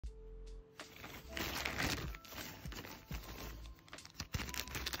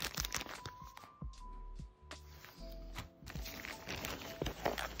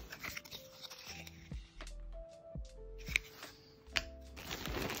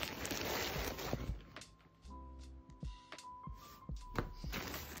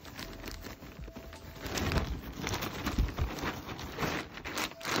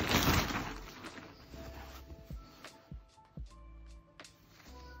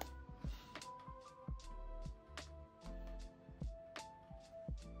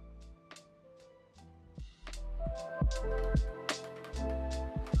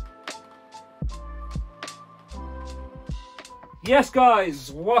Yes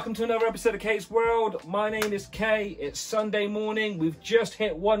guys, welcome to another episode of K's World. My name is K. It's Sunday morning. We've just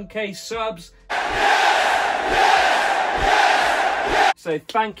hit 1K subs. So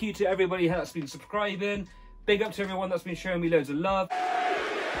thank you to everybody that's been subscribing. Big up to everyone that's been showing me loads of love.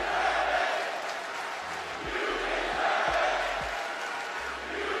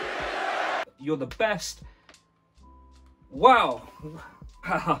 You're the best. Wow.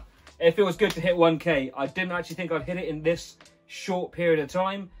 It feels good to hit 1K. I didn't actually think I'd hit it in this short period of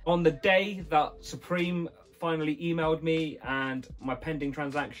time. On the day that Supreme finally emailed me and my pending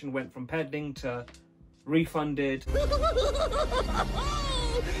transaction went from pending to refunded. Le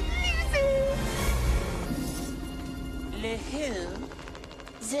who?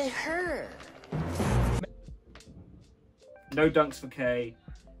 The her. No dunks for K.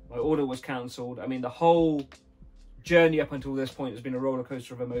 My order was cancelled. I mean, the whole journey up until this point has been a roller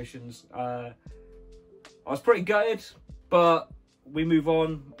coaster of emotions. I was pretty gutted, but we move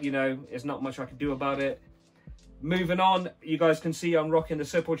on. You know, there's not much I can do about it. Moving on, you guys can see I'm rocking the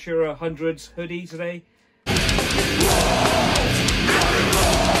Sepultura Hundreds hoodie today.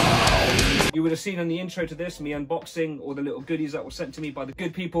 You would have seen in the intro to this me unboxing all the little goodies that were sent to me by the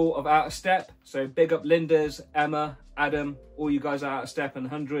good people of Out of Step. So big up Linda's, Emma, Adam, all you guys are Out of Step and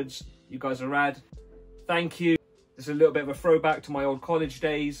Hundreds. You guys are rad. Thank you. This is a little bit of a throwback to my old college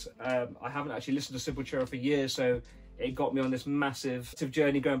days. I haven't actually listened to Sepultura for years, so it got me on this massive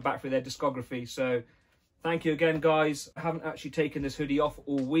journey going back through their discography. So thank you again, guys. I haven't actually taken this hoodie off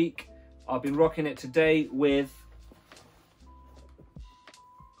all week. I've been rocking it today with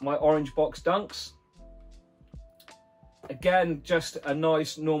my orange box dunks. Again, just a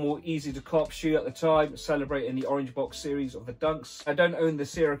nice, normal, easy to cop shoe at the time, celebrating the orange box series of the dunks. I don't own the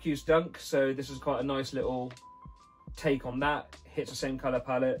Syracuse dunk, so this is quite a nice little take on that. Hits the same color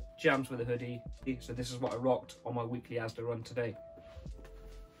palette, jams with a hoodie. So this is what I rocked on my weekly Asda run today.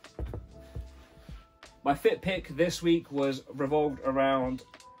 My fit pick this week was revolved around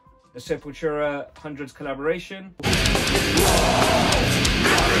the Sepultura Hundreds collaboration.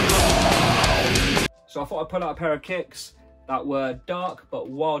 So I thought I'd pull out a pair of kicks that were dark but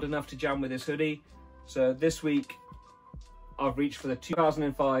wild enough to jam with this hoodie. So this week I've reached for the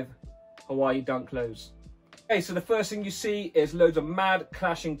 2005 Hawaii Dunk Lows. Okay, so the first thing you see is loads of mad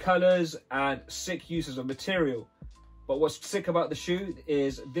clashing colours and sick uses of material. But what's sick about the shoe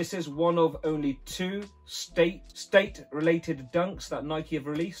is this is one of only 2 state-related dunks that Nike have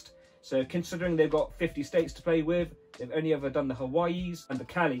released. So considering they've got 50 states to play with, they've only ever done the Hawaiis and the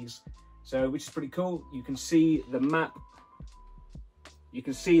Calis. So which is pretty cool. You can see the map. You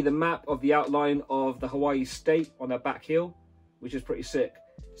can see the map of the outline of the Hawaii state on their back heel, which is pretty sick.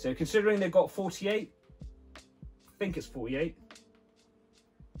 So considering they've got 48, I think it's 48.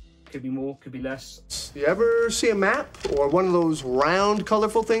 Could be more, could be less. You ever see a map or one of those round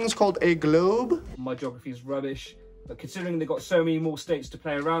colorful things called a globe? My geography is rubbish, but considering they've got so many more states to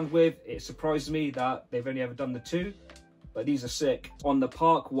play around with, it surprises me that they've only ever done the 2, but these are sick. On the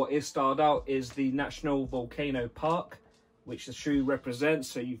park, what is styled out is the National Volcano Park, which the shoe represents.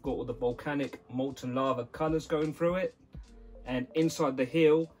 So you've got all the volcanic molten lava colors going through it. And inside the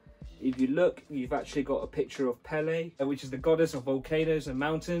heel, if you look, you've actually got a picture of Pele, which is the goddess of volcanoes and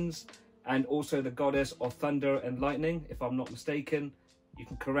mountains, and also the goddess of thunder and lightning, if I'm not mistaken. You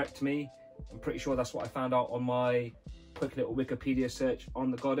can correct me. I'm pretty sure that's what I found out on my quick little Wikipedia search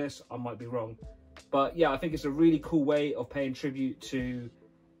on the goddess. I might be wrong. But yeah, I think it's a really cool way of paying tribute to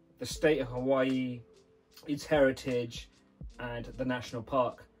the state of Hawaii, its heritage, and the national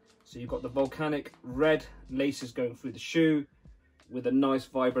park. So you've got the volcanic red laces going through the shoe, with a nice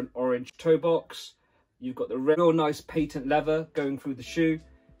vibrant orange toe box. You've got the real nice patent leather going through the shoe,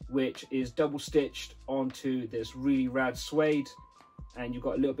 which is double stitched onto this really rad suede. And you've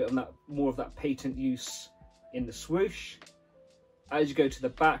got a little bit of that, more of that patent use in the swoosh. As you go to the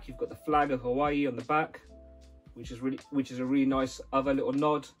back, you've got the flag of Hawaii on the back, which is a really nice other little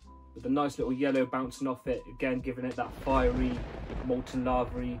nod, with a nice little yellow bouncing off it, again giving it that fiery, molten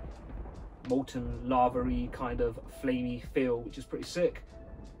lavary kind of flamey feel, which is pretty sick.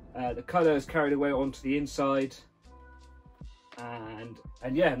 The colour is carried away onto the inside, and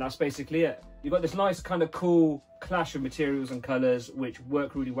yeah, and that's basically it. You've got this nice kind of cool clash of materials and colours which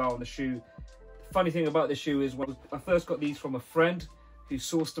work really well on the shoe. The funny thing about the shoe is when I first got these from a friend who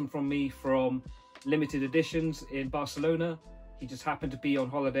sourced them from me from limited editions in Barcelona. He just happened to be on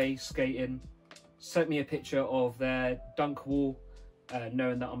holiday skating, sent me a picture of their dunk wall,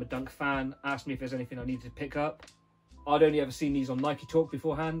 knowing that I'm a dunk fan, asked me if there's anything I needed to pick up. I'd only ever seen these on Nike Talk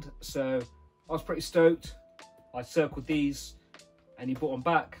beforehand, so I was pretty stoked. I circled these and he brought them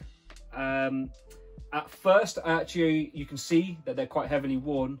back. At first, you can see that they're quite heavily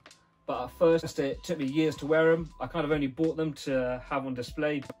worn, but at first it took me years to wear them. I kind of only bought them to have on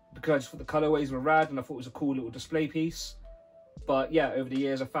display because I just thought the colorways were rad and I thought it was a cool little display piece. But yeah, over the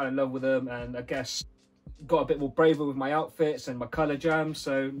years I fell in love with them, and I guess got a bit more braver with my outfits and my color jam.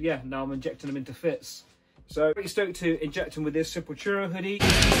 So yeah, now I'm injecting them into fits. So pretty stoked to inject them with this Sepultura hoodie.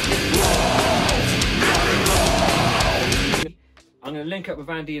 I'm going to link up with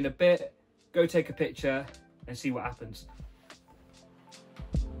Andy in a bit, go take a picture and see what happens.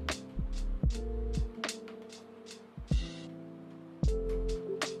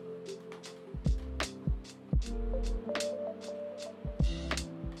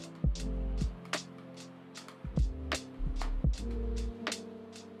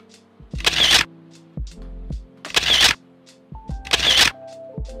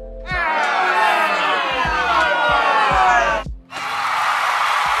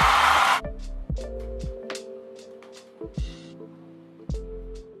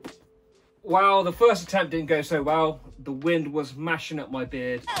 Wow, the first attempt didn't go so well. The wind was mashing up my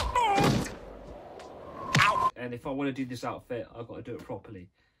beard. And if I want to do this outfit, I've got to do it properly.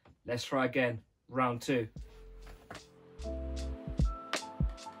 Let's try again, round 2.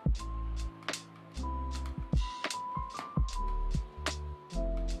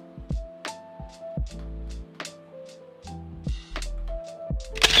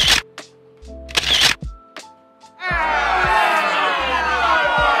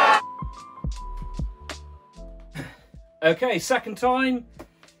 Okay, second time.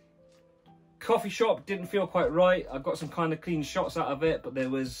 Coffee shop didn't feel quite right. I got some kind of clean shots out of it, but there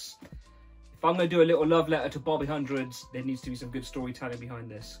was, if I'm going to do a little love letter to Bobby Hundreds, there needs to be some good storytelling behind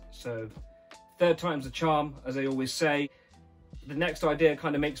this. So third time's the charm, as I always say. The next idea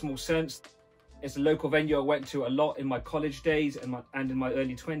kind of makes more sense. It's a local venue I went to a lot in my college days and in my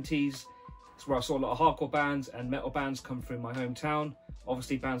early 20s. It's where I saw a lot of hardcore bands and metal bands come through my hometown.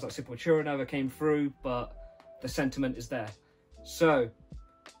 Obviously bands like Sepultura never came through, but the sentiment is there. So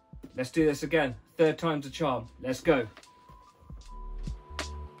let's do this again. Third time's a charm. Let's go.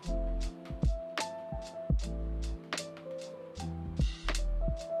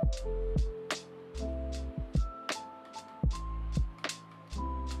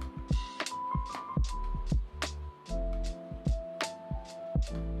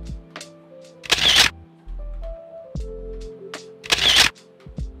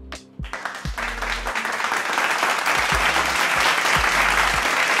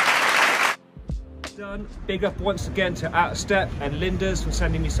 Done. Big up once again to Out of Step and Linda's for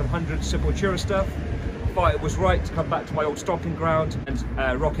sending me some 100 Sepultura stuff. Thought it was right to come back to my old stomping ground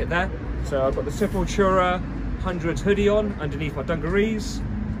and rock it there. So I've got the Sepultura Hundreds hoodie on underneath my dungarees,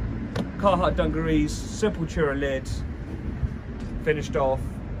 Carhartt dungarees, Sepultura lid, finished off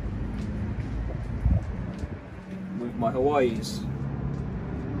with my Hawaiis.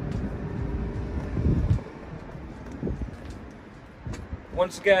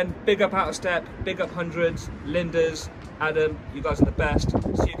 Once again, big up Out of Step, big up Hundreds, Linda's, Adam, you guys are the best.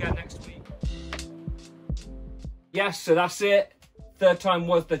 See you again next week. Yes, so that's it. Third time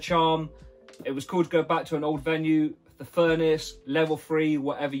was the charm. It was cool to go back to an old venue, the Furnace, Level 3,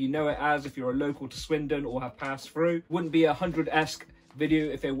 whatever you know it as, if you're a local to Swindon or have passed through. Wouldn't be a 100-esque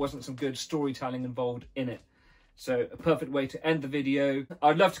video if there wasn't some good storytelling involved in it. So a perfect way to end the video.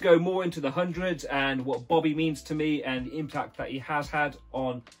 I'd love to go more into the Hundreds and what Bobby means to me and the impact that he has had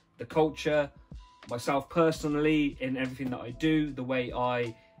on the culture, myself personally, in everything that I do, the way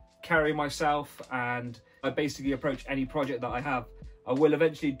I carry myself, and I basically approach any project that I have. I will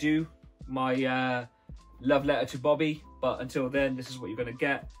eventually do my love letter to Bobby, but until then, this is what you're going to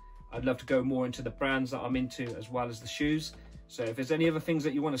get. I'd love to go more into the brands that I'm into as well as the shoes. So if there's any other things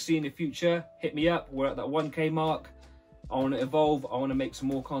that you want to see in the future, hit me up. We're at that 1K mark. I want to evolve, I want to make some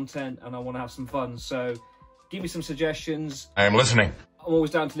more content, and I want to have some fun. So give me some suggestions. I am listening. I'm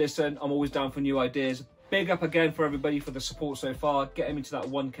always down to listen. I'm always down for new ideas. Big up again for everybody for the support so far. Getting me to that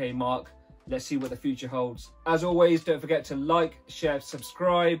 1K mark. Let's see what the future holds. As always, don't forget to like, share,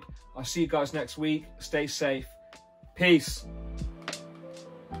 subscribe. I'll see you guys next week. Stay safe. Peace.